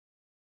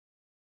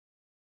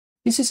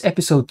This is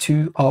episode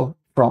 2 of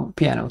From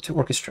Piano to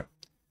Orchestra.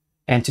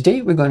 And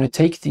today we're going to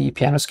take the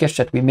piano sketch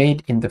that we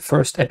made in the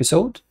first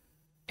episode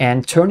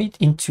and turn it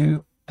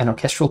into an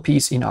orchestral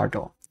piece in our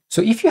DAW.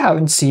 So if you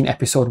haven't seen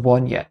episode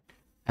 1 yet,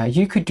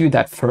 you could do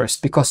that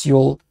first because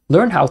you'll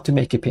learn how to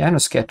make a piano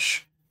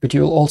sketch, but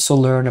you'll also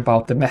learn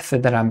about the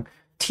method that I'm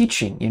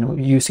teaching,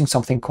 using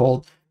something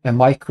called a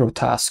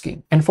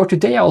microtasking. And for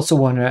today, I also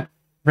want to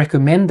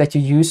recommend that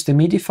you use the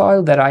MIDI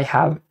file that I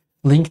have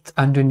linked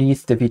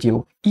underneath the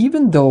video,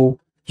 even though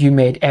you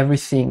made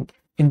everything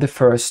in the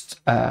first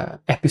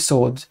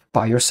episode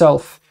by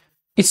yourself.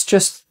 It's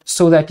just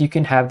so that you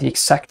can have the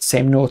exact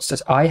same notes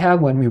as I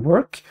have when we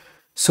work,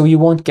 so you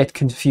won't get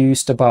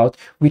confused about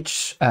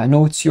which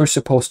notes you're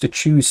supposed to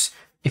choose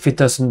if it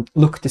doesn't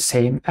look the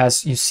same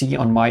as you see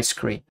on my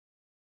screen.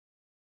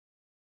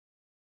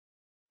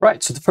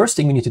 Right, so the first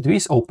thing we need to do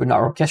is open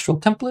our orchestral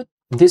template.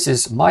 This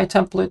is my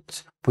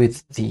template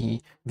with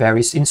the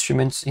various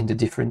instruments in the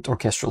different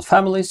orchestral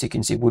families. You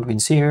can see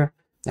woodwinds here,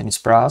 then it's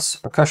brass,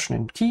 percussion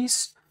and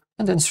keys,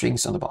 and then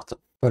strings on the bottom.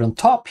 But on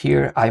top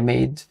here, I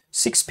made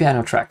 6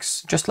 piano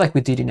tracks, just like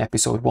we did in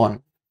episode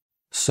 1.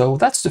 So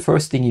that's the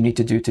first thing you need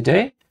to do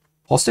today.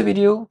 Pause the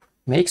video,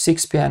 make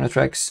 6 piano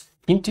tracks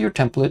into your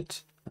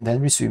template, and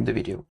then resume the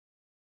video.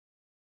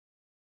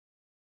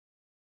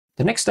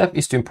 The next step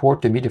is to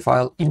import the MIDI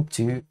file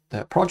into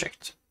the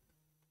project.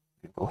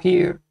 Go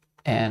here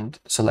and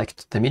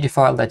select the MIDI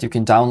file that you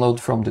can download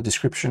from the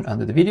description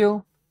under the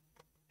video.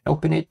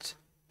 Open it,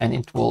 and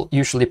it will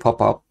usually pop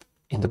up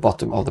in the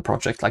bottom of the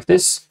project like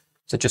this.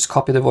 So just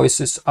copy the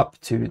voices up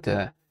to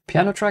the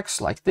piano tracks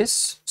like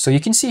this. So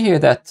you can see here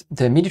that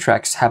the MIDI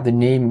tracks have the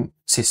name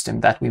system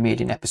that we made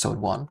in episode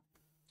 1.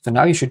 So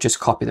now you should just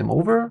copy them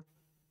over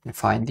and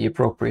find the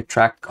appropriate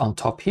track on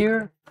top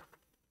here,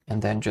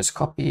 and then just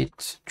copy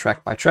it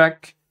track by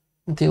track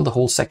until the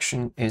whole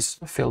section is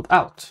filled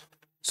out.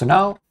 So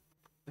now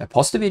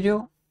pause the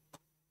video,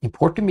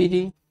 import the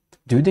MIDI,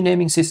 do the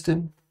naming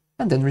system,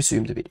 and then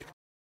resume the video.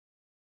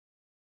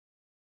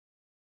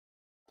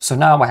 So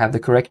now I have the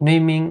correct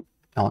naming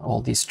on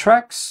all these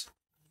tracks,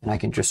 and I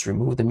can just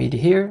remove the MIDI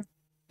here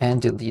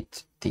and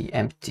delete the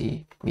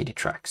empty MIDI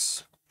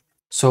tracks.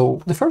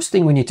 So the first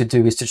thing we need to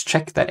do is just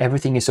check that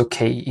everything is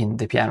okay in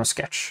the piano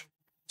sketch.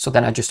 So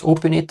then I just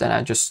open it and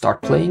I just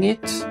start playing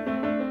it.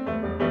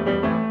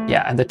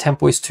 Yeah, and the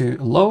tempo is too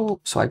low,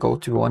 so I go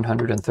to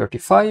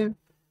 135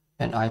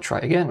 and I try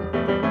again.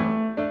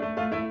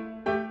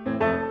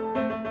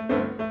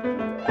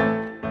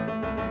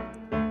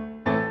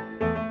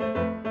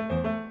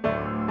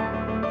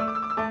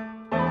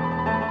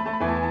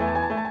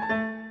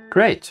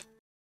 Great.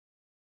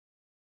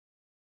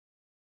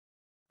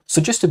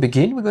 So just to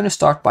begin, we're going to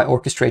start by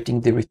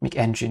orchestrating the rhythmic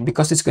engine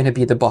because it's going to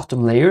be the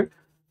bottom layer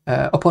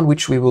upon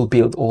which we will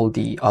build all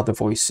the other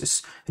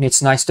voices. And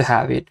it's nice to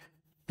have it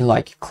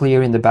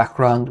clear in the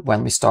background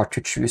when we start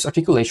to choose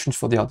articulations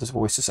for the other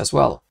voices as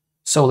well.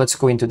 So let's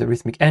go into the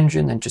rhythmic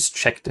engine and just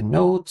check the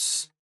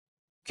notes.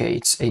 Okay,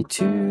 it's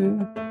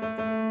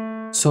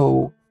A2.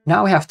 So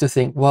now we have to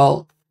think,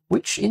 well,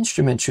 which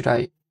instrument should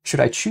I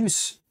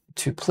choose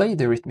to play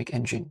the rhythmic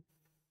engine?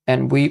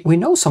 And we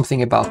know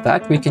something about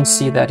that. We can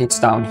see that it's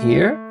down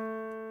here.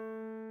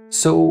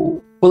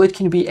 So, well, it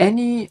can be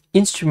any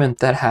instrument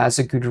that has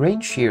a good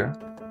range here.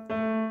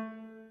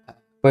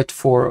 But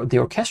for the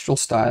orchestral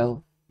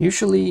style,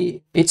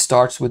 usually it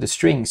starts with the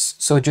strings.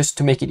 So just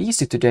to make it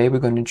easy today, we're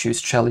going to choose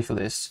celli for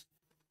this.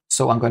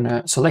 So I'm going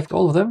to select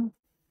all of them.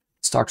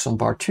 It starts on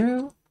bar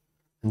 2.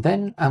 And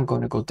then I'm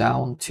going to go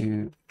down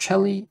to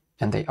celli,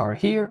 and they are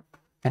here.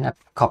 And I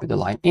copy the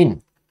line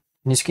in.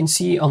 And as you can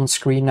see on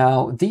screen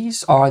now,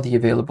 these are the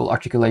available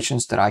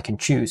articulations that I can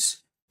choose.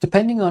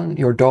 Depending on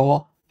your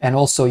DAW and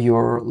also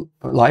your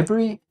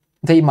library,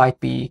 they might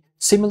be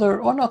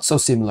similar or not so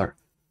similar.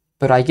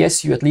 But I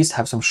guess you at least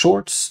have some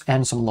shorts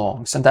and some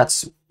longs, and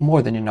that's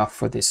more than enough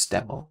for this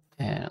demo.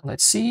 And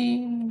let's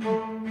see.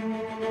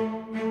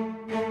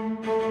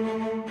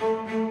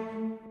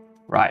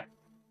 Right.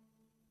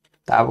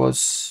 That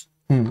was,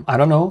 I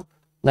don't know.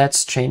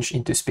 Let's change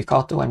into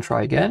spiccato and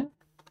try again.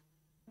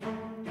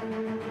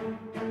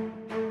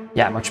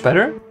 Yeah, much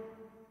better.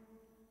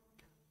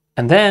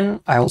 And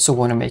then I also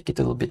want to make it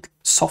a little bit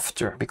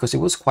softer because it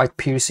was quite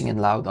piercing and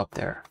loud up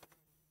there.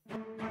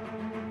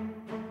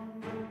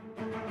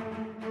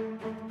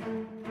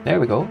 There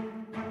we go.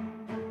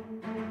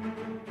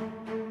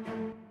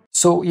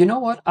 So you know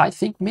what? I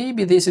think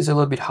maybe this is a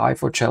little bit high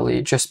for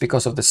celli just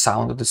because of the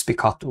sound of the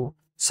spiccato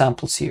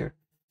samples here.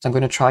 So I'm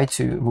going to try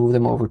to move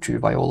them over to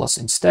violas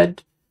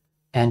instead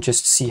and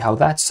just see how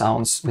that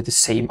sounds with the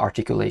same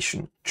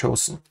articulation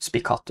chosen,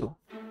 spiccato.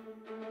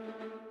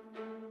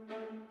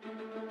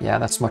 Yeah,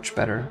 that's much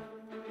better.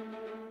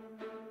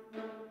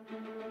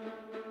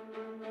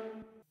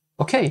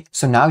 Okay,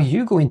 so now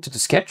you go into the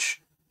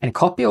sketch and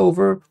copy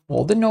over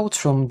all the notes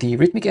from the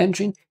rhythmic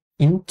engine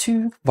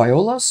into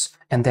violas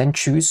and then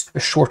choose a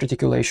short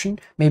articulation,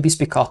 maybe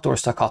spiccato or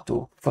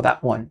staccato for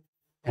that one.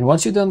 And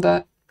once you've done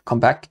that, come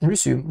back and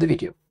resume the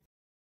video.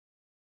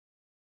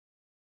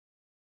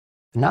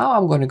 Now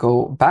I'm going to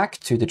go back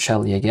to the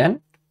celli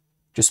again,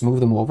 just move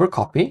them over,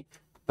 copy,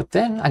 but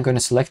then I'm going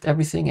to select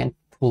everything and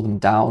pull them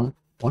down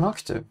 1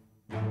 octave.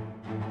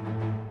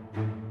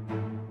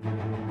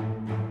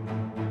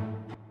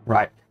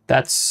 Right,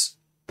 that's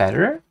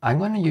better. I'm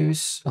going to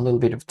use a little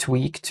bit of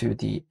tweak to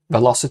the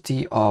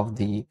velocity of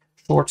the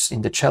chords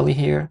in the celli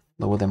here,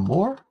 lower them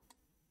more.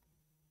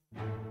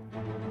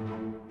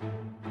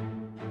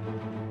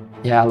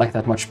 Yeah, I like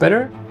that much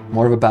better,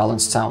 more of a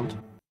balanced sound.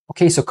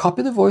 Okay, so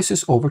copy the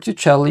voices over to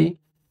celli,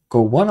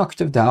 go 1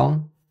 octave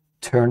down,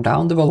 turn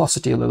down the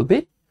velocity a little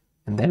bit,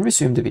 and then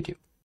resume the video.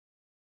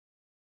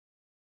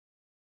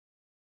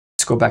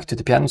 Let's go back to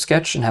the piano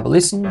sketch and have a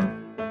listen.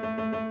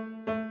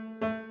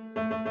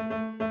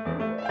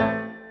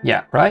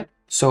 Yeah, right?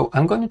 So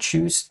I'm going to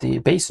choose the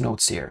bass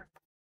notes here,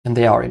 and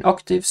they are in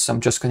octaves.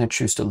 I'm just going to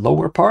choose the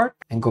lower part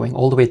and going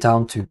all the way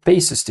down to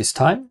basses this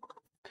time.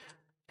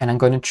 And I'm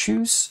going to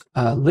choose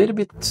a little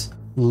bit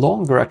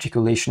longer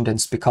articulation than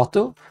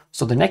spiccato.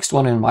 So the next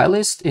one in my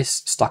list is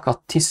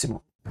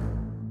staccatissimo.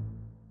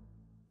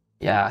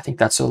 Yeah, I think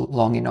that's a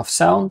long enough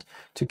sound.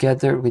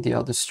 Together with the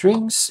other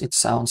strings, it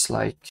sounds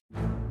like...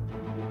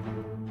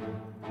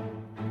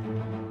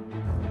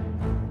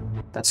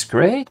 That's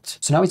great.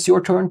 So now it's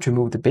your turn to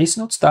move the bass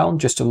notes down,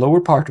 just the lower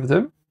part of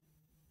them,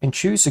 and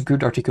choose a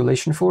good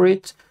articulation for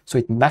it, so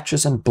it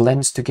matches and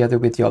blends together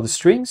with the other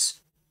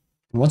strings.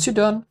 And once you're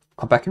done,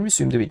 come back and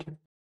resume the video.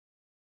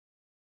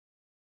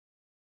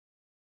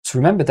 So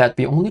remember that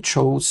we only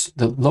chose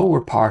the lower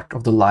part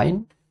of the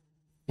line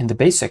in the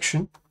bass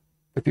section,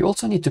 but we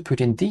also need to put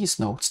in these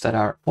notes that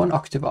are 1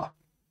 octave up.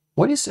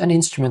 What is an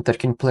instrument that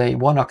can play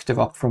 1 octave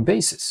up from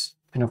basses?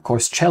 And of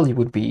course, celli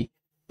would be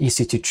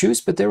easy to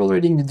choose, but they're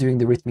already doing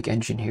the rhythmic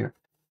engine here.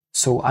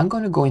 So I'm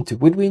going to go into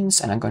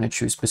woodwinds and I'm going to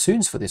choose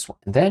bassoons for this one.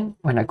 And then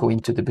when I go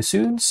into the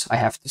bassoons, I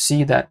have to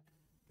see that,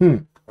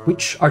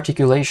 which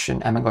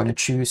articulation am I going to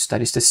choose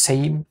that is the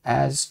same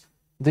as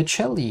the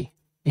celli?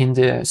 In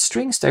the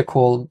strings, they're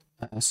called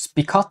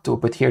spiccato,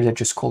 but here they're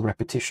just called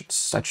repetitions.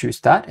 So I choose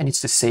that and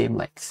it's the same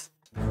length.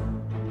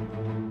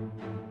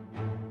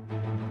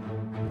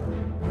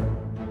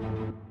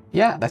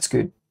 Yeah, that's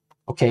good.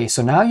 Okay,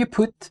 so now you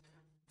put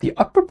the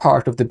upper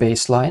part of the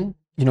bass line,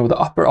 you know, the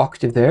upper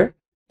octave there,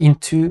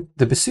 into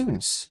the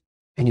bassoons.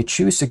 And you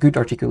choose a good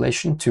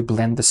articulation to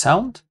blend the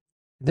sound.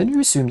 Then you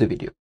resume the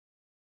video.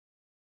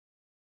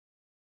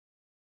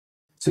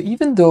 So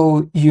even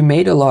though you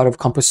made a lot of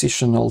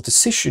compositional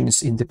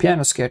decisions in the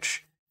piano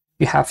sketch,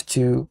 you have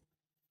to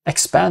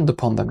expand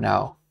upon them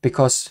now,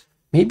 because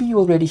maybe you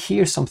already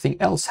hear something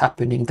else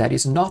happening that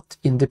is not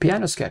in the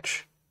piano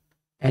sketch.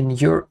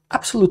 And you're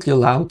absolutely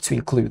allowed to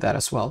include that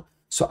as well.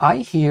 So I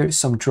hear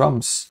some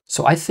drums.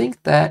 So I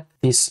think that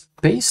this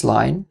bass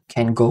line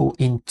can go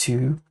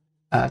into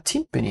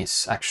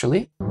timpanis,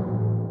 actually.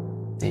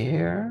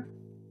 There.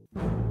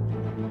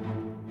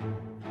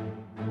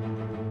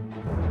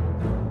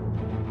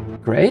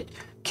 Great.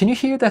 Can you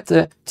hear that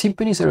the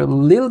timpanis are a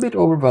little bit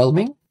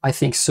overwhelming? I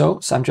think so.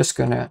 So I'm just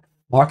going to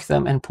mark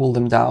them and pull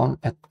them down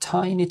a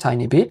tiny,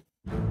 tiny bit.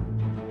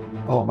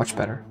 Oh, much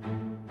better.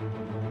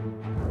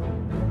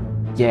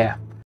 Yeah.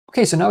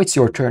 Okay, so now it's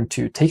your turn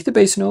to take the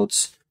bass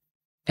notes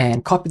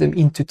and copy them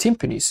into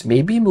timpanis.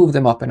 Maybe move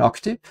them up an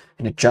octave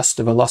and adjust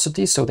the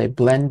velocity so they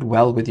blend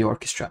well with the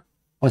orchestra.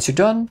 Once you're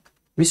done,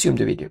 resume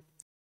the video.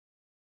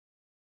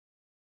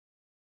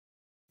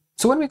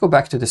 So when we go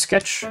back to the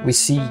sketch, we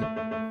see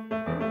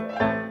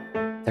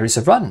there is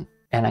a run.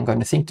 And I'm going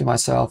to think to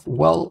myself,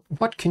 well,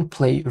 what can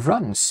play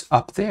runs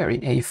up there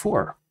in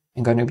A4?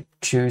 I'm going to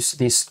choose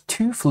this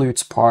 2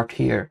 flutes part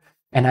here.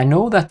 And I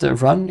know that the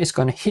run is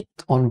going to hit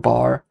on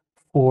bar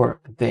 4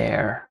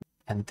 there.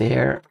 And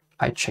there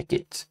I check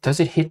it. Does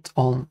it hit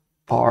on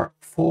bar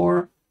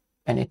 4?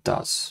 And it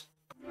does.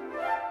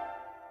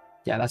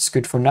 Yeah, that's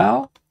good for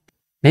now.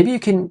 Maybe you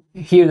can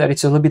hear that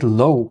it's a little bit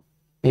low.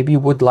 Maybe you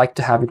would like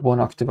to have it 1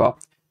 octave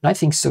up. And I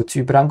think so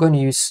too, but I'm going to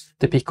use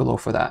the piccolo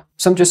for that.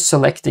 So I'm just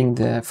selecting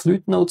the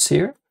flute notes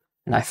here,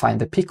 and I find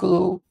the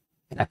piccolo,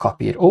 and I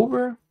copy it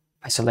over.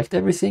 I select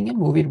everything and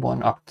move it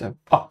 1 octave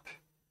up.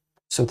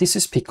 So this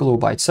is piccolo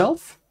by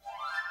itself.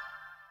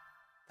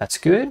 That's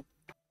good.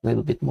 A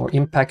little bit more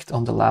impact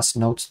on the last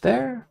notes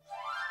there.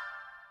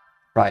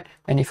 Right,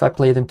 and if I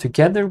play them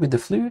together with the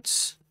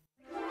flutes,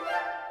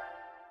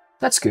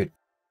 that's good.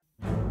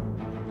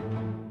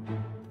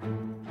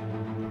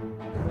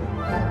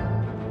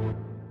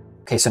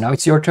 Okay, so now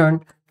it's your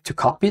turn to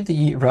copy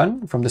the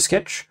run from the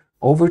sketch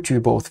over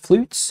to both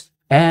flutes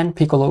and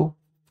piccolo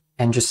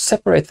and just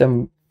separate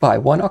them by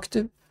 1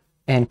 octave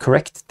and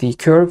correct the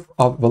curve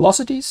of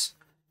velocities.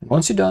 And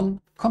once you're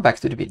done, come back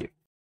to the video.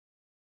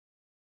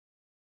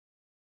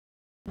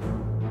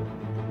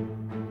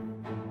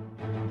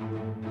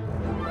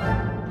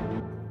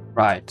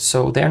 Right,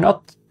 so they're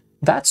not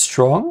that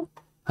strong.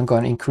 I'm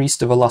going to increase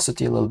the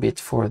velocity a little bit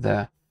for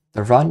the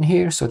run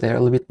here, so they're a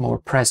little bit more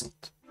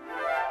present.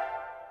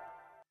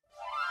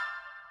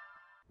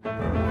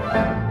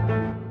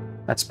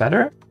 That's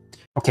better.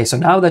 Okay, so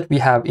now that we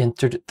have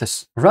entered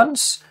this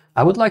runs,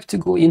 I would like to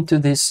go into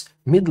this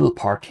middle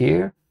part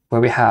here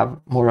where we have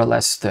more or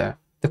less the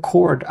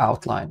chord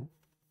outline.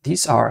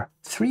 These are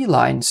 3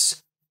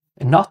 lines,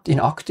 not in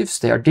octaves,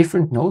 they are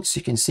different notes,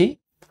 you can see.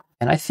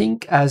 And I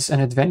think as an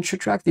adventure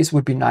track, this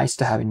would be nice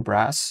to have in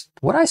brass.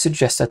 What I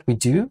suggest that we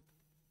do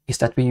is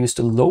that we use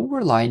the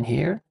lower line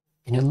here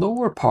in a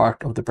lower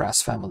part of the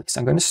brass family. So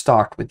I'm going to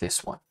start with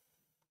this one.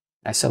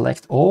 I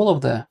select all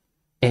of the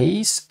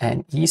A's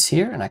and E's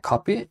here and I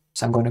copy it.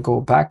 So I'm going to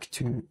go back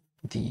to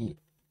the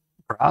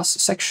brass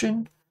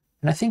section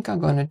and I think I'm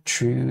going to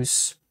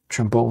choose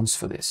trombones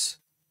for this.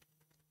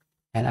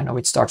 And I know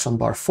it starts on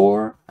bar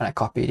 4 and I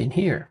copy it in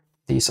here.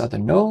 These are the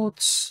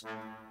notes.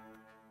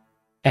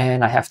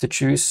 And I have to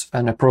choose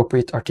an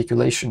appropriate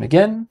articulation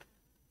again.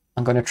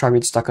 I'm going to try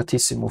with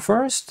staccatissimo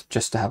first,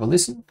 just to have a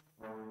listen.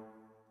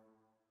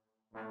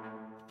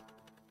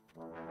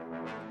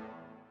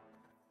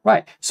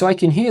 Right, so I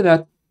can hear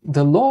that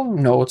the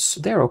long notes,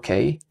 they're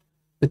okay,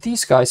 but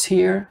these guys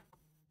here,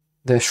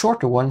 the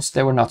shorter ones,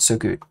 they were not so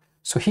good.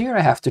 So here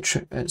I have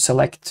to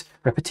select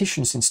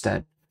repetitions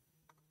instead.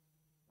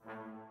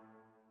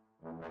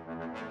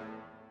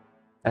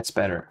 That's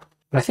better.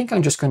 But I think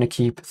I'm just going to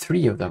keep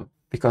 3 of them,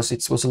 because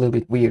it was a little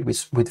bit weird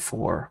with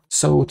 4.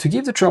 So to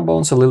give the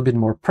trombones a little bit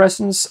more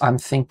presence, I'm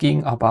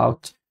thinking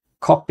about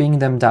copying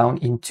them down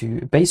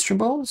into bass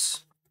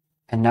trombones.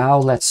 And now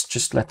let's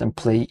just let them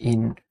play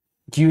in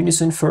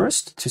unison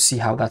first to see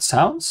how that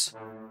sounds.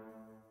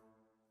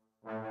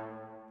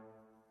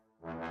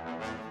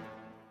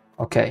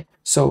 Okay,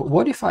 so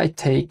what if I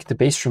take the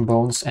bass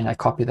trombones and I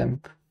copy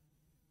them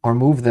or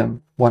move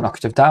them 1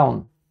 octave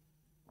down?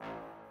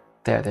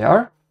 There they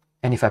are.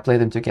 And if I play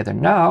them together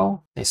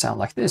now, they sound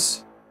like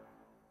this.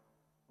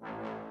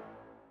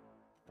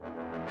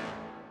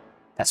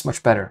 That's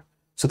much better.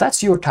 So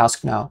that's your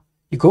task now.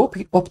 You go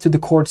up to the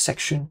chord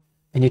section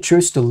and you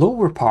choose the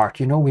lower part.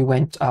 You know, we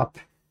went up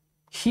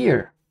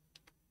here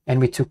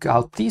and we took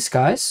out these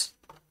guys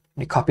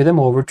and you copy them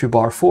over to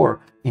bar 4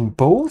 in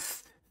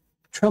both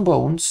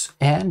trombones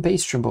and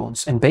bass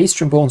trombones. And bass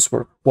trombones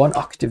were 1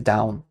 octave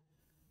down.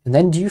 And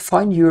then do you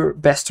find your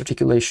best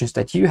articulations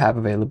that you have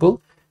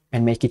available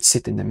and make it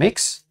sit in the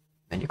mix,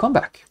 then you come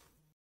back.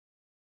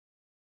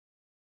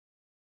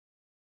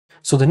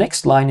 So the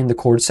next line in the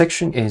chord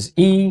section is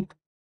E,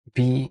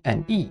 B,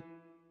 and E.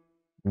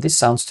 This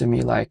sounds to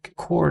me like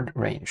horn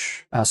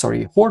range.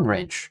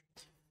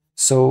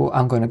 So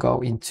I'm going to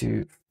go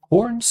into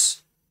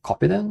horns,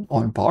 copy them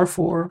on bar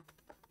 4,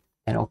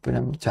 and open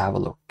them to have a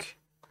look.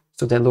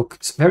 So they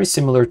look very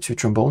similar to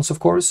trombones, of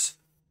course.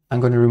 I'm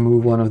going to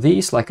remove one of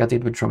these like I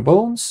did with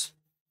trombones.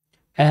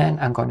 And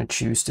I'm going to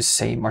choose the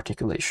same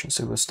articulation.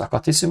 So it was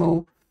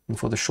staccatissimo, and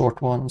for the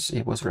short ones,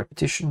 it was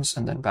repetitions,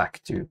 and then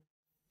back to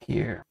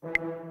here.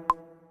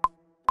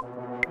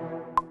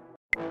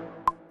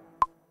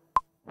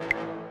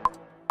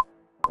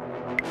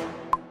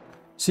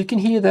 So you can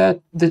hear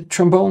that the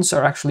trombones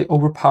are actually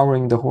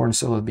overpowering the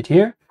horns a little bit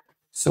here.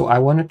 So I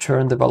want to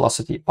turn the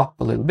velocity up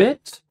a little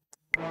bit.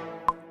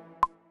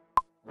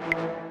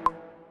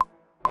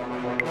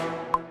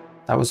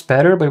 That was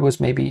better, but it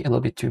was maybe a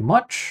little bit too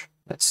much.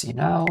 Let's see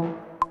now.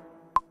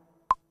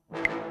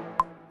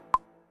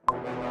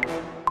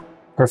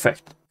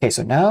 Perfect. Okay,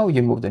 so now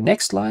you move the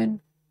next line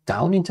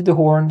down into the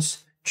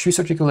horns, choose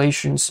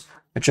articulations,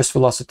 adjust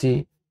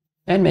velocity,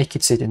 and make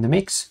it sit in the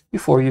mix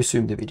before you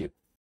zoom the video.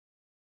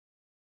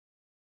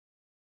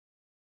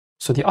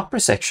 So the upper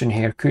section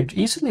here could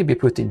easily be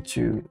put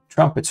into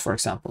trumpets, for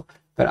example,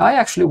 but I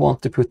actually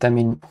want to put them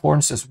in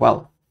horns as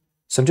well.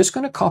 So I'm just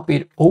going to copy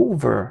it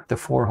over the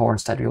 4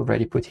 horns that we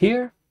already put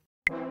here.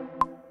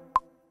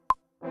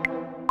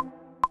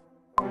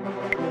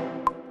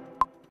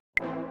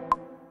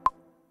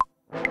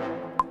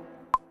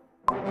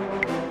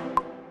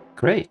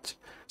 Great.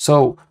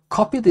 So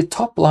copy the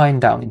top line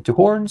down into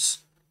horns,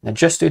 and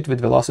adjust it with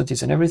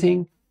velocities and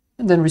everything,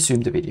 and then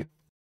resume the video.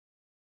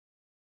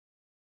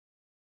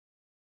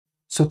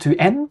 So to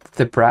end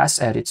the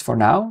brass edits for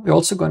now, we're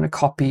also going to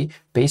copy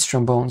bass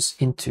trombones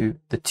into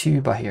the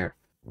tuba here.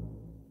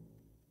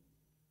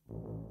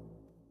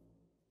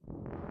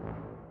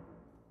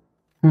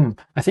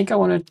 I think I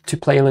wanted to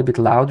play a little bit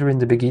louder in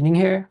the beginning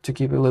here to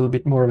give a little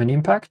bit more of an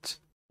impact.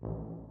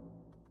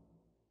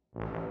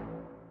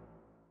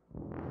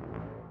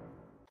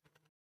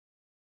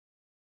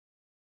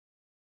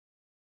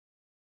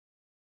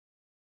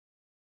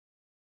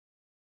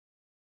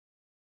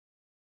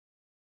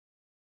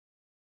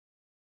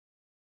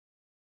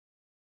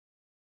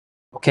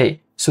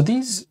 Okay, so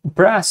these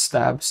brass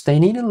stabs, they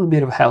need a little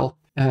bit of help,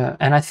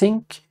 and I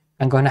think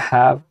I'm going to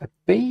have a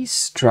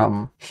bass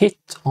drum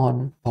hit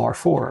on bar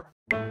 4.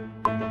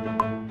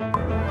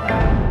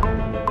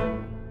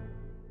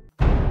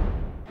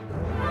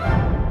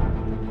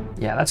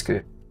 Yeah, that's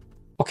good.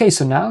 Okay,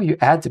 so now you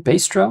add the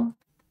bass drum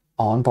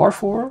on bar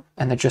 4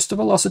 and adjust the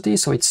velocity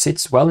so it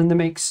sits well in the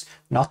mix,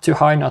 not too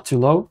high, not too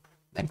low,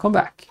 then come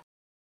back.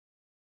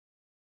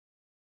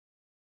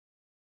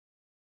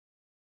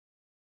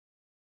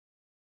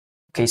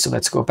 Okay, so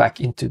let's go back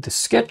into the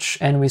sketch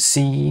and we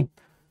see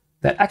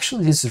that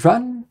actually this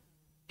run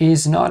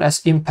is not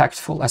as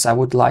impactful as I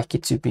would like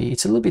it to be.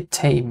 It's a little bit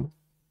tame.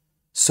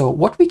 So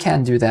what we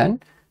can do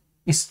then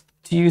is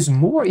to use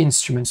more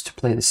instruments to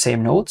play the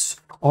same notes,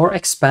 or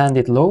expand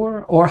it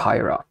lower or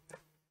higher up.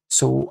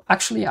 So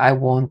actually I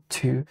want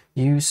to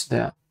use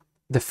the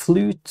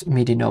flute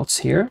MIDI notes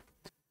here,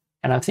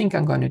 and I think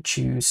I'm going to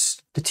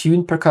choose the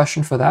tuned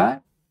percussion for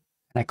that.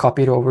 And I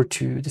copy it over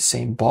to the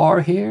same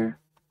bar here.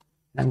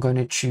 I'm going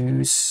to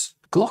choose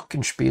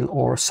glockenspiel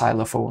or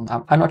xylophone.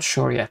 I'm not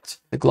sure yet.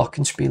 The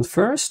glockenspiel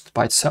first,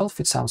 by itself,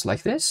 it sounds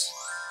like this.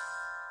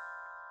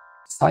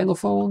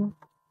 Xylophone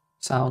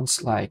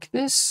sounds like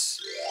this.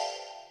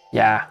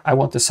 Yeah, I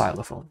want the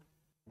xylophone.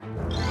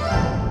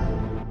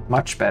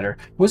 Much better.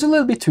 It was a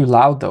little bit too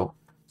loud though.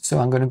 So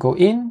I'm going to go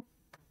in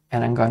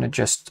and I'm going to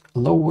just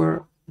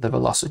lower the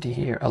velocity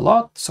here a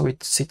lot so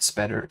it sits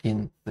better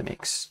in the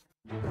mix.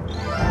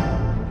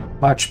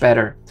 Much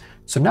better.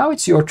 So now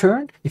it's your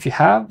turn. If you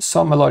have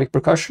some melodic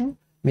percussion,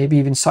 maybe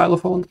even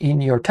xylophone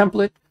in your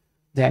template,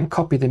 then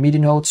copy the MIDI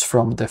notes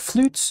from the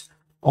flutes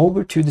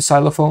over to the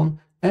xylophone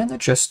and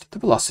adjust the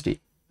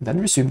velocity. Then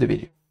resume the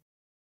video.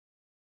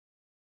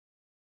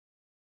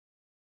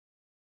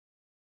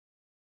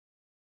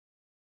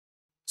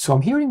 So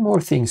I'm hearing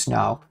more things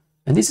now,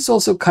 and this is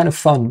also kind of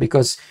fun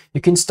because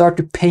you can start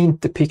to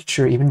paint the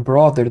picture even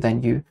broader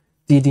than you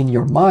did in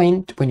your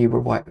mind when you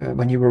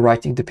were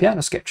writing the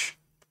piano sketch.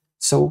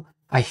 So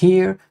I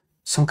hear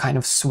some kind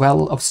of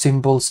swell of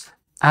cymbals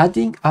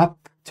adding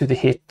up to the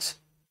hit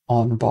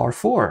on bar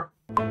 4.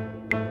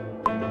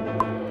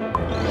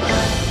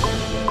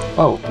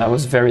 Oh, that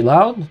was very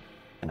loud.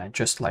 And I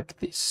just like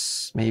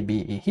this,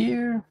 maybe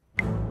here.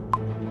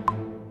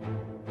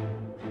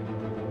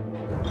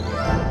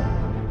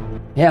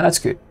 Yeah, that's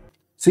good.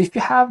 So if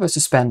you have a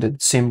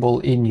suspended cymbal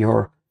in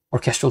your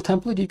orchestral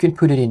template, you can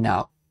put it in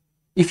now.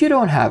 If you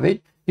don't have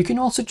it, you can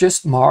also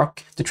just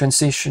mark the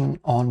transition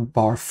on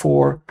bar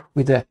 4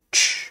 with a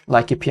ch,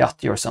 like a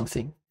piatti or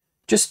something,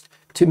 just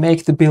to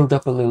make the build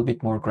up a little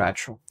bit more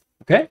gradual.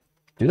 Okay,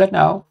 do that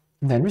now,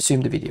 and then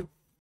resume the video.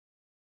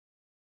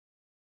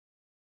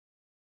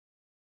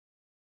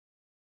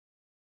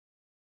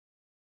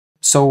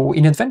 So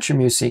in adventure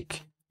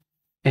music,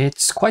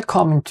 it's quite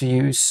common to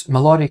use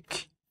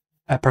melodic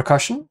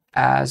percussion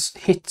as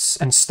hits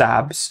and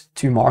stabs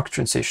to mark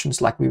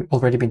transitions like we've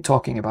already been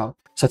talking about.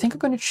 So I think I'm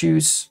going to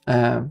choose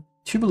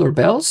tubular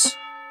bells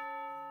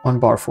on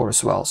bar 4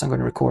 as well. So I'm going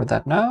to record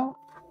that now.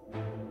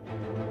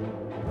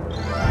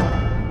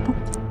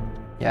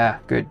 Yeah,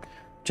 good.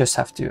 Just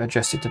have to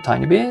adjust it a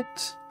tiny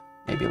bit,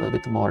 maybe a little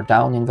bit more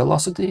down in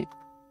velocity.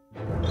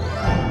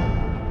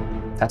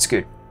 That's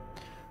good.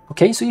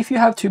 Okay, so if you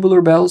have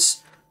tubular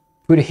bells,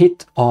 put a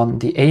hit on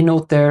the A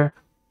note there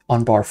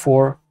on bar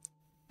 4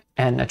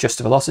 and adjust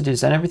the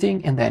velocities and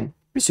everything, and then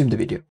resume the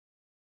video.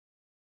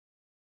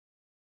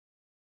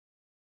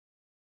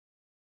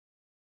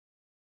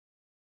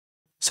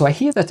 So I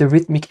hear that the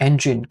rhythmic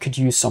engine could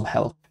use some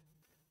help.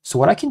 So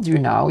what I can do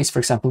now is, for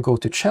example, go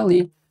to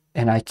celli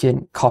and I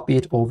can copy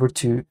it over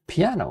to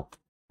piano.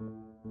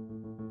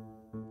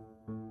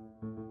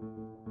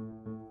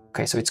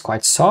 Okay, so it's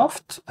quite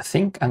soft. I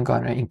think I'm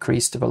going to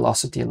increase the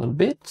velocity a little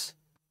bit.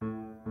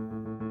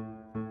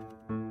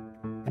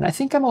 And I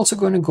think I'm also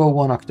going to go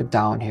 1 octave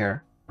down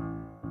here.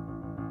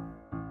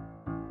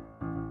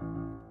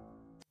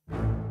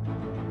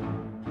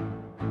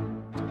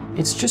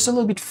 It's just a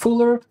little bit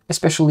fuller,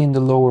 especially in the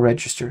lower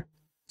register.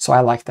 So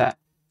I like that.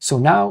 So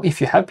now if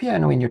you have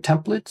piano in your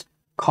template,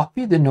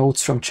 copy the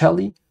notes from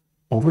celli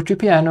over to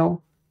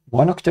piano,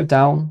 1 octave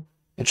down,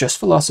 adjust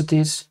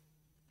velocities,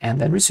 and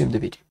then resume the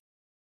video.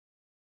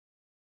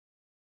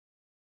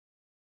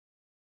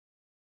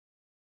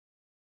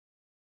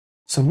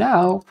 So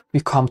now we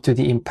come to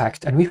the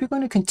impact, and we're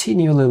going to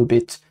continue a little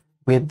bit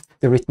with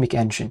the rhythmic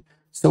engine.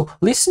 So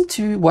listen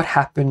to what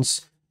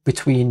happens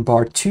between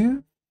bar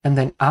 2 and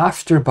then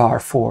after bar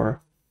 4,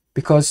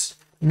 because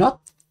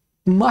not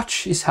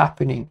much is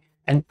happening.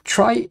 And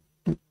try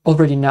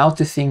already now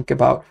to think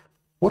about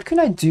what can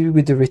I do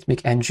with the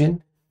rhythmic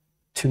engine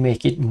to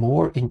make it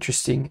more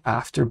interesting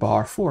after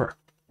bar 4.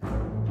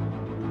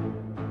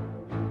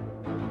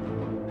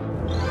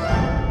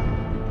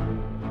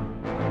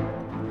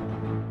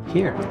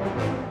 Here.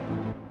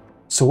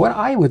 So what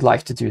I would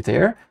like to do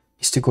there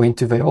is to go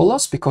into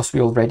violas, because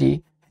we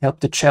already helped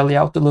the celli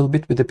out a little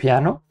bit with the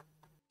piano.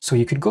 So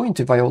you could go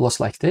into violas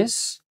like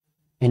this,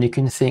 and you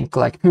can think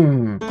like,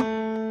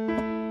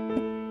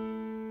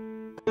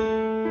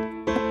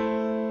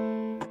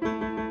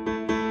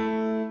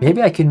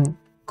 maybe I can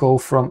go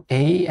from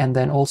A and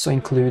then also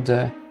include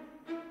an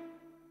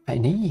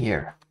E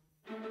here.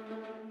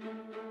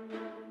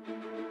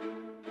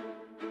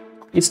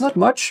 It's not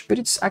much, but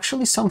it's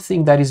actually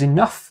something that is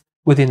enough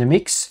within a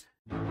mix.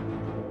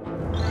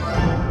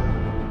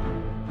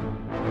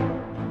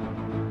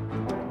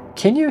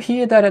 Can you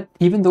hear that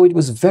even though it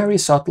was very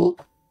subtle,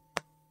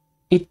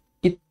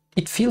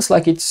 it feels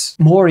like it's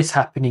more is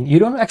happening. You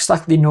don't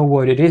exactly know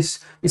what it is.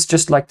 It's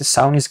just like the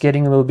sound is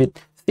getting a little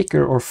bit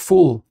thicker or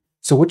full.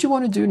 So what you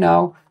want to do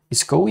now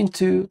is go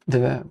into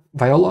the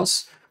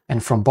violas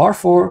And from bar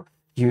 4,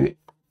 you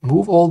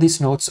move all these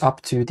notes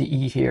up to the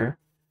E here.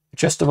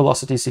 Adjust the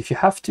velocities if you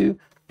have to,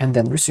 and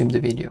then resume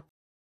the video.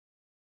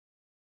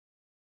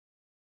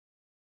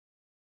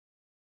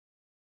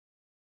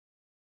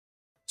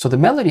 So the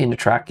melody in the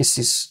track is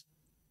this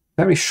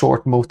very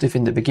short motif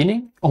in the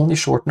beginning, only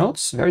short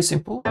notes, very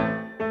simple.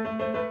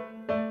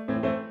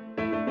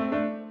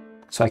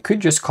 So I could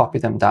just copy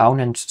them down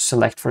and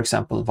select, for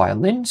example,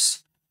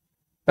 violins,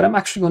 but I'm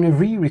actually going to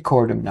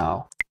re-record them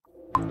now.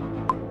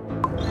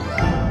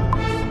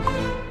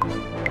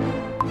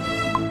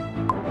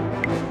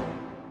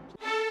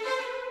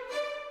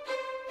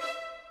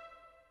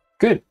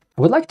 Good.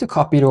 I would like to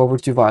copy it over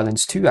to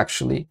violins 2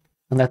 actually,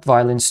 and let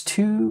violins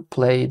 2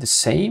 play the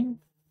same,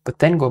 but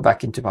then go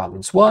back into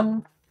violins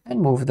 1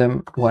 and move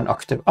them 1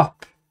 octave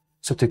up.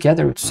 So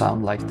together it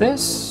sounds like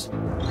this.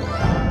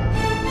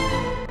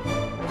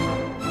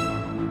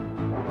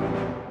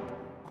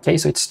 Okay,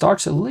 so it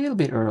starts a little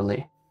bit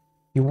early.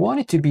 You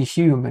want it to be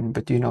human,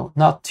 but you know,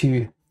 not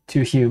too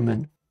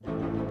human.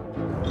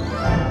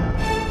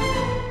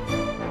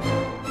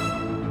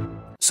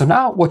 So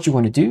now what you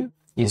want to do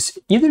is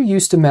either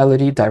use the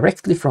melody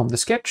directly from the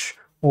sketch,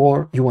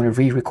 or you want to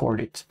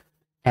re-record it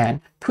and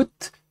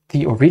put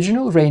the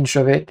original range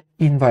of it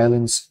in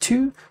violins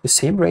 2, the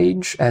same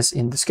range as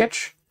in the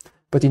sketch,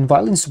 but in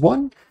violins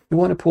 1 you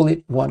want to pull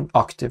it 1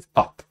 octave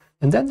up,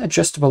 and then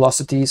adjust the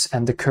velocities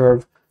and the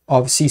curve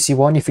of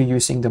CC1 if you're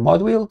using the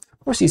mod wheel,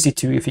 or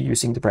CC2 if you're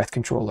using the breath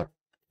controller,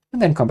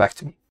 and then come back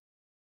to me.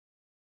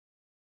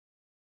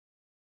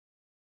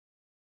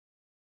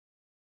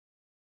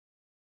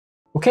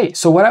 Okay,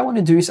 so what I want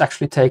to do is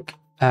actually take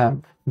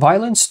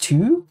violins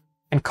 2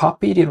 and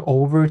copy it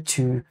over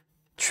to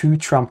 2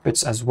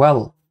 trumpets as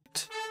well.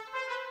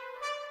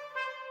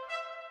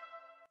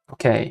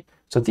 Okay,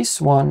 so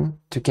this one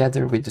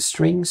together with the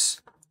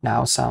strings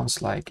now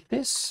sounds like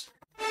this.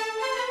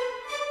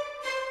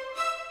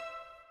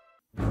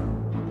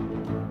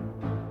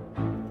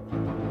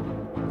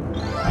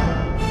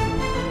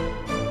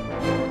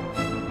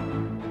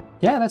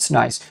 Yeah, that's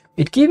nice.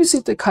 It gives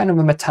it a kind of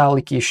a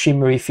metallic-y,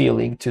 shimmery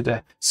feeling to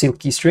the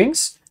silky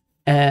strings,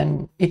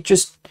 and it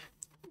just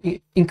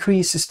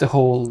increases the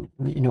whole,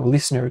 you know,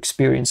 listener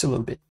experience a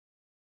little bit.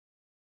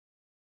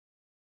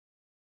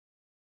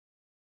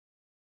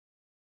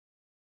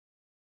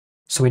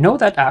 So we know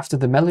that after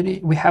the melody,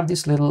 we have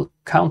this little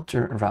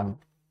counter run.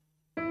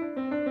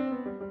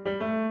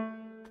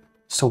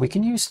 So we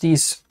can use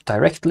these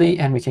directly,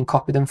 and we can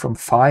copy them from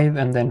 5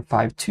 and then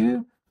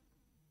 5-2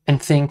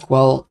 and think,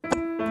 well,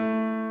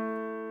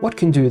 what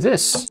can do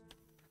this?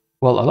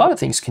 Well, a lot of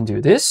things can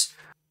do this.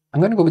 I'm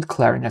going to go with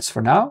clarinets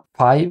for now,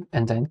 5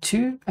 and then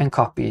 2, and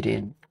copy it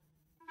in.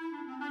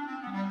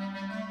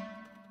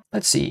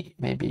 Let's see,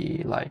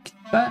 maybe like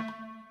that.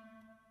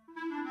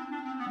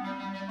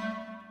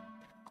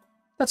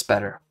 That's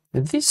better.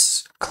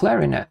 This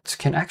clarinet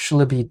can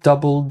actually be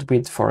doubled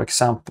with, for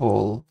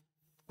example,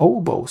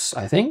 oboes,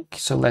 I think.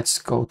 So let's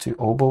go to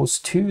oboes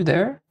 2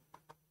 there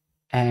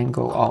and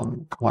go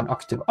on 1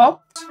 octave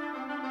up.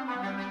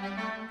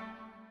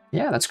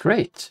 Yeah, that's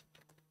great.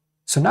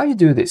 So now you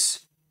do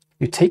this.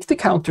 You take the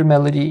counter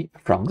melody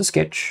from the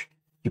sketch,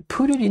 you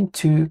put it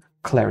into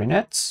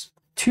clarinets,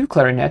 2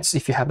 clarinets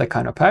if you have that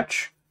kind of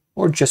patch,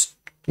 or just,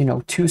 you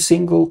know, 2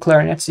 single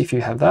clarinets if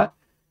you have that,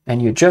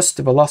 and you adjust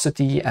the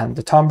velocity and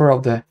the timbre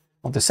of the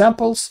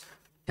samples,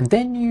 and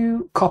then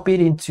you copy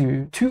it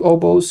into 2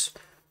 oboes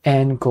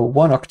and go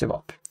 1 octave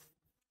up.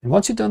 And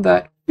once you've done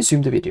that,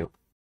 resume the video.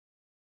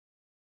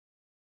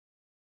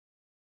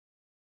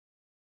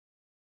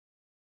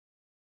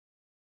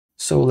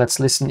 So let's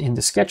listen in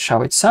the sketch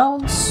how it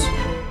sounds.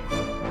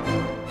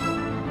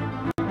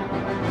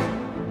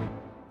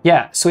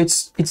 Yeah, so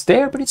it's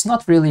there, but it's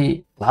not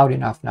really loud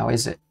enough now,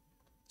 is it?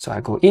 So I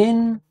go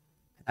in,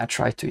 I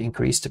try to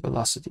increase the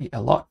velocity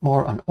a lot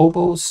more on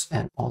oboes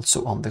and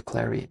also on the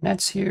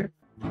clarinets here.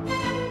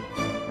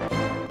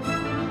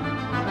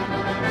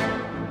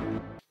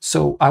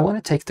 So I want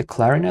to take the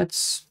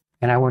clarinets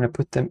and I want to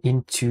put them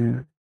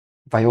into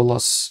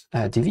violas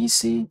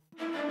divisi.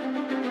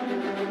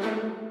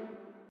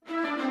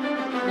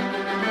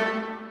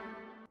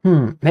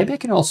 Maybe I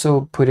can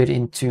also put it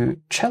into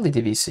celli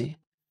divisi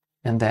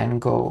and then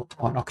go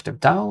 1 octave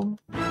down.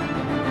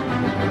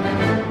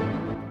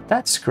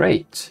 That's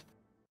great.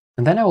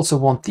 And then I also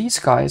want these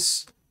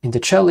guys in the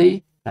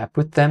celli, and I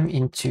put them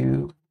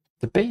into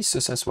the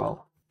basses as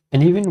well.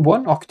 And even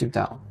 1 octave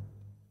down.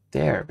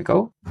 There we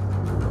go.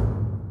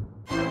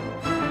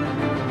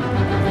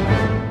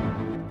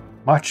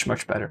 Much,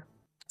 much better.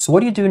 So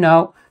what you do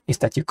now is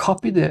that you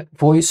copy the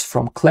voice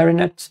from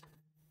clarinet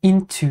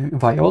into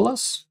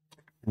violas,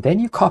 and then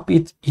you copy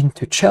it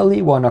into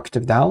celli 1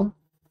 octave down.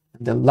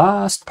 And the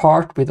last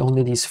part with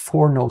only these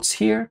 4 notes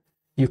here,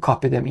 you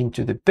copy them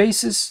into the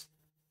basses,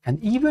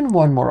 and even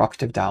 1 more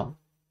octave down,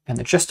 and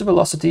adjust the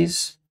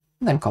velocities,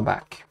 and then come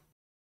back.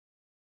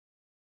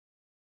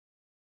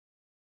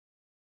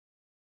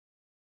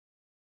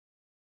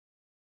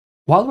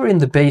 While we're in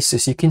the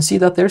basses, you can see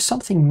that there's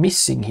something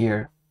missing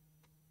here.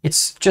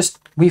 It's just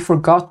we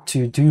forgot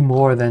to do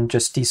more than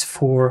just these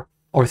 4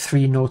 or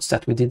 3 notes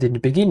that we did in the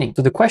beginning.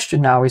 So the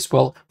question now is,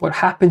 well, what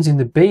happens in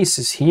the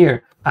basses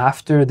here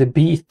after the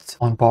beat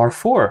on bar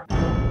 4?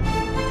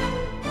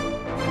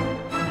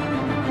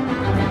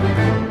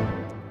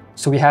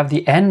 So we have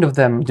the end of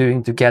them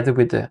doing together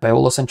with the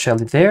violas and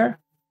celli there.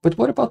 But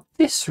what about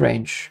this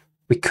range?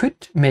 We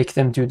could make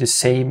them do the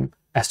same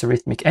as the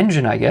rhythmic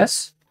engine, I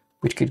guess.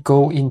 We could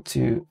go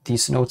into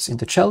these notes in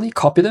the celli,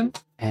 copy them,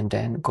 and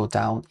then go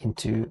down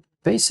into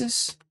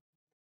basses,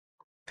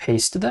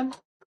 paste them,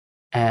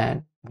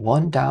 and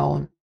 1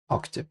 down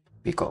octave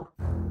we go.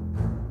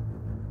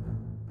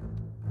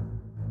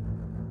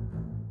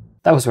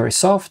 That was very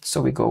soft,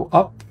 so we go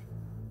up.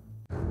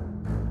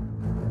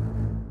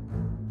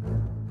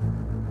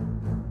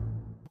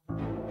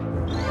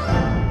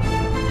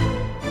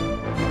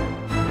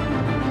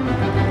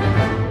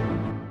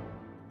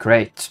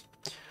 Great.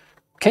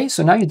 Okay,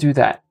 so now you do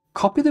that.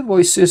 Copy the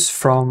voices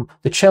from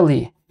the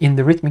celli in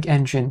the rhythmic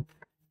engine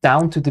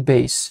down to the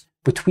bass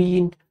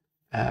between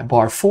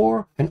bar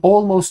 4 and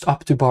almost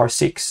up to bar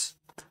 6.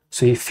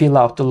 So you fill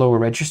out the lower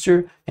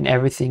register and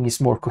everything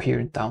is more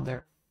coherent down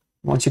there.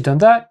 Once you've done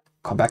that,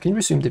 come back and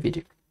resume the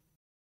video.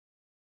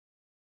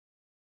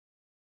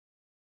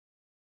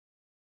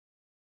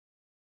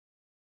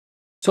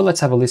 So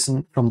let's have a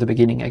listen from the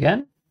beginning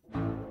again.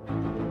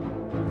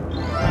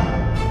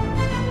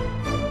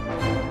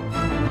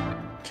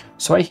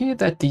 So I hear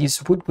that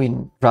these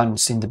woodwind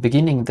runs in the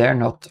beginning, they're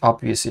not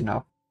obvious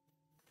enough.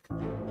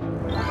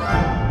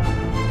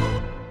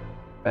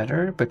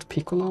 Better, but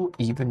piccolo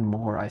even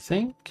more, I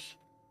think.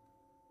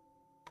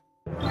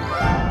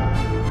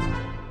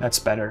 That's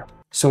better.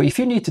 So if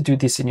you need to do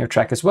this in your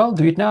track as well,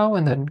 do it now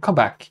and then come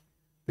back.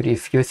 But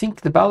if you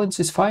think the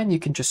balance is fine, you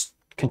can just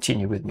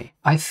continue with me.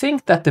 I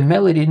think that the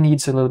melody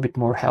needs a little bit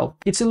more help.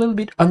 It's a little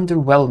bit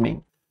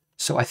underwhelming.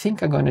 So I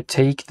think I'm going to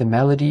take the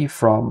melody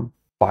from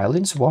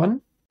violins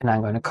 1 and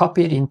I'm going to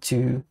copy it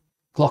into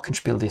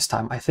glockenspiel this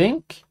time, I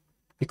think,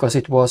 because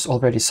it was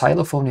already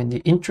xylophone in the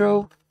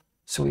intro.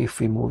 So if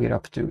we move it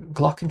up to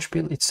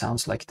glockenspiel, it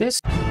sounds like this.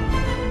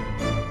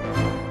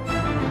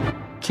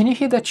 Can you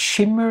hear that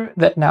shimmer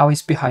that now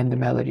is behind the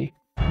melody?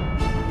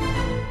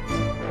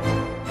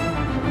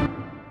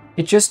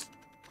 It just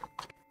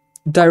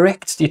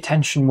directs the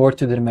attention more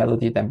to the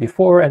melody than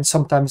before, and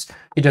sometimes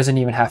it doesn't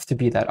even have to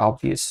be that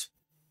obvious.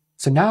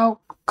 So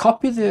now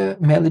copy the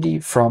melody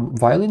from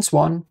violins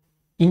 1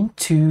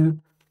 into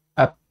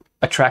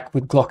a track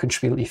with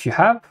glockenspiel if you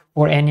have,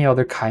 or any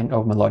other kind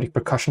of melodic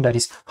percussion that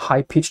is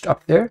high pitched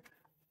up there,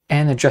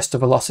 and adjust the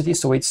velocity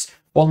so it's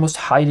almost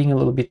hiding a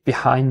little bit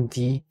behind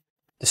the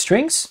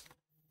strings.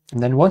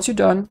 And then once you're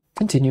done,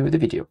 continue with the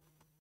video.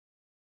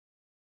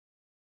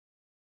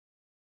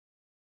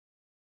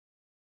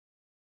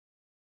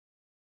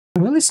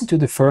 We'll listen to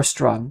the first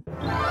run,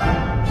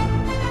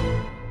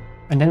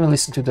 and then we'll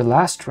listen to the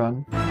last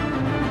run.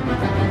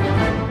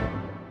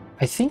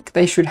 I think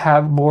they should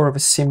have more of a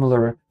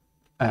similar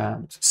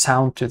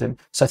sound to them.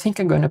 So I think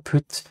I'm going to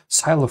put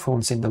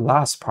xylophones in the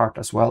last part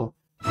as well.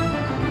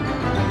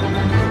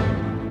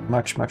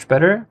 Much, much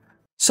better.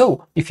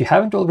 So if you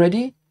haven't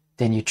already,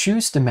 then you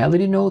choose the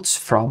melody notes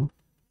from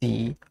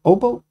the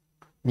oboe,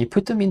 and you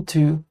put them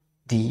into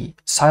the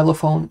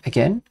xylophone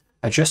again,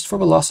 adjust for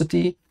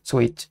velocity so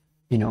it,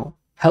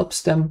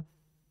 helps them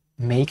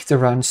make the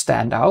run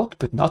stand out,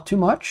 but not too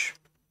much.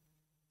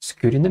 It's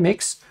good in the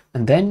mix.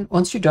 And then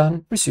once you're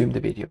done, resume the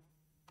video.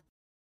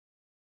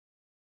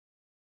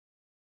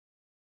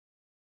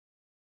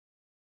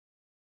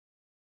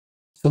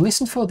 So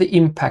listen for the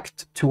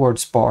impact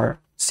towards bar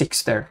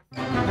 6 there.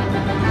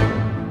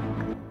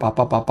 Ba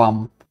ba ba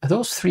bum.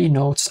 Those 3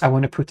 notes I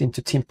want to put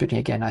into timpani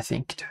again, I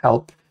think, to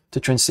help the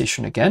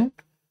transition again.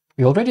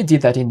 We already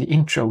did that in the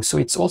intro, so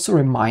it's also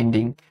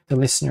reminding the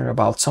listener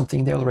about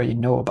something they already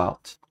know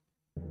about.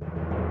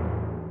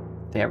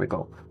 There we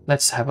go.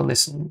 Let's have a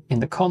listen in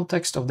the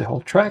context of the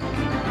whole track.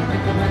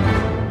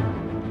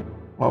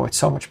 Wow, it's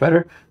so much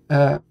better.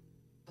 A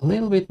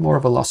little bit more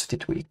velocity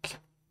tweak.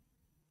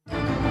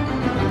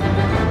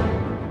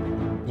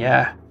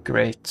 Yeah,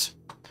 great.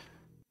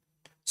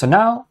 So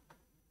now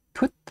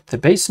put the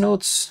bass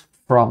notes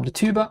from the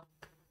tuba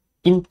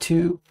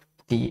into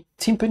the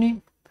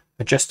timpani,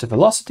 adjust the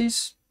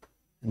velocities,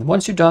 and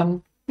once you're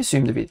done,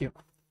 resume the video.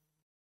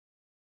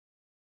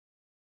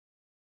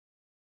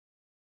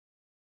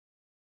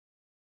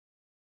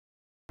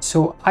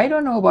 So I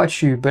don't know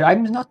about you, but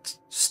I'm not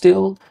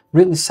still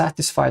really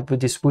satisfied with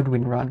this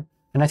woodwind run,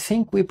 and I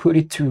think we put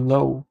it too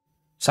low.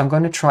 So I'm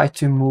going to try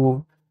to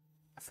move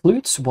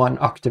flutes 1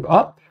 octave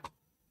up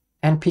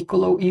and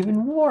piccolo even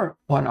more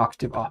 1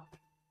 octave up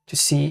to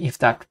see if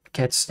that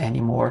gets any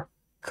more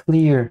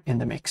clear in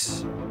the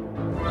mix.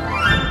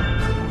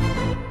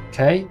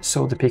 Okay,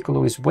 so the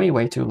piccolo is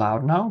way too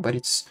loud now, but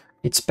it's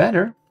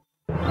better.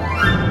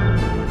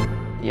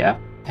 Yeah,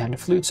 and the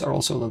flutes are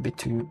also a little bit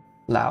too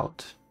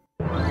loud.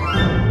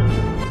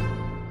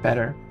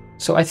 Better.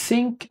 So I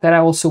think that I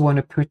also want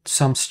to put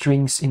some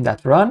strings in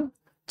that run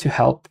to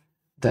help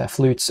the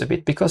flutes a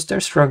bit, because they're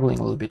struggling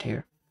a little bit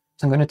here.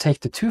 So I'm going to take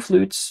the two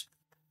flutes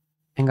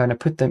and going to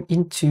put them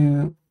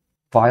into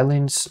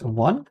violins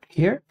 1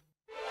 here.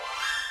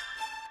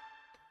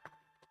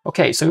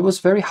 Okay, so it was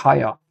very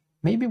high up,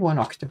 maybe 1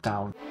 octave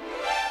down.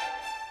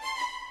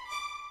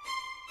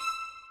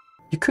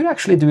 You could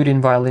actually do it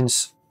in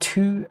violins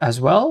 2 as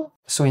well.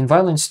 So in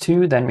violins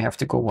 2, then we have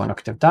to go 1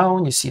 octave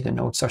down. You see the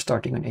notes are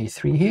starting on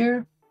A3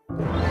 here.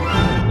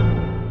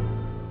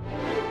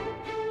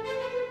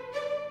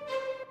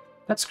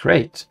 That's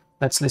great.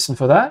 Let's listen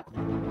for that.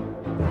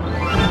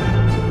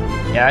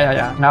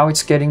 Yeah. Now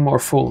it's getting more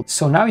full.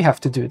 So now you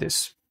have to do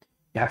this.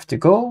 You have to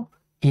go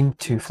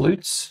into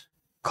flutes,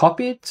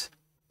 copy it,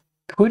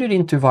 put it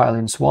into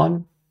violins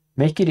 1,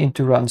 make it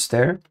into runs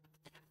there,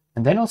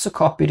 and then also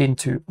copy it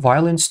into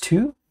violins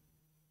 2,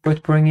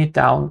 but bring it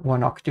down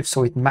 1 octave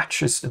so it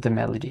matches the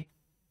melody.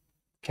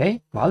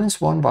 Okay, violins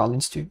 1,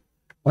 violins 2.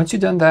 Once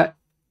you've done that,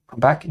 come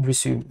back and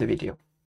resume the video.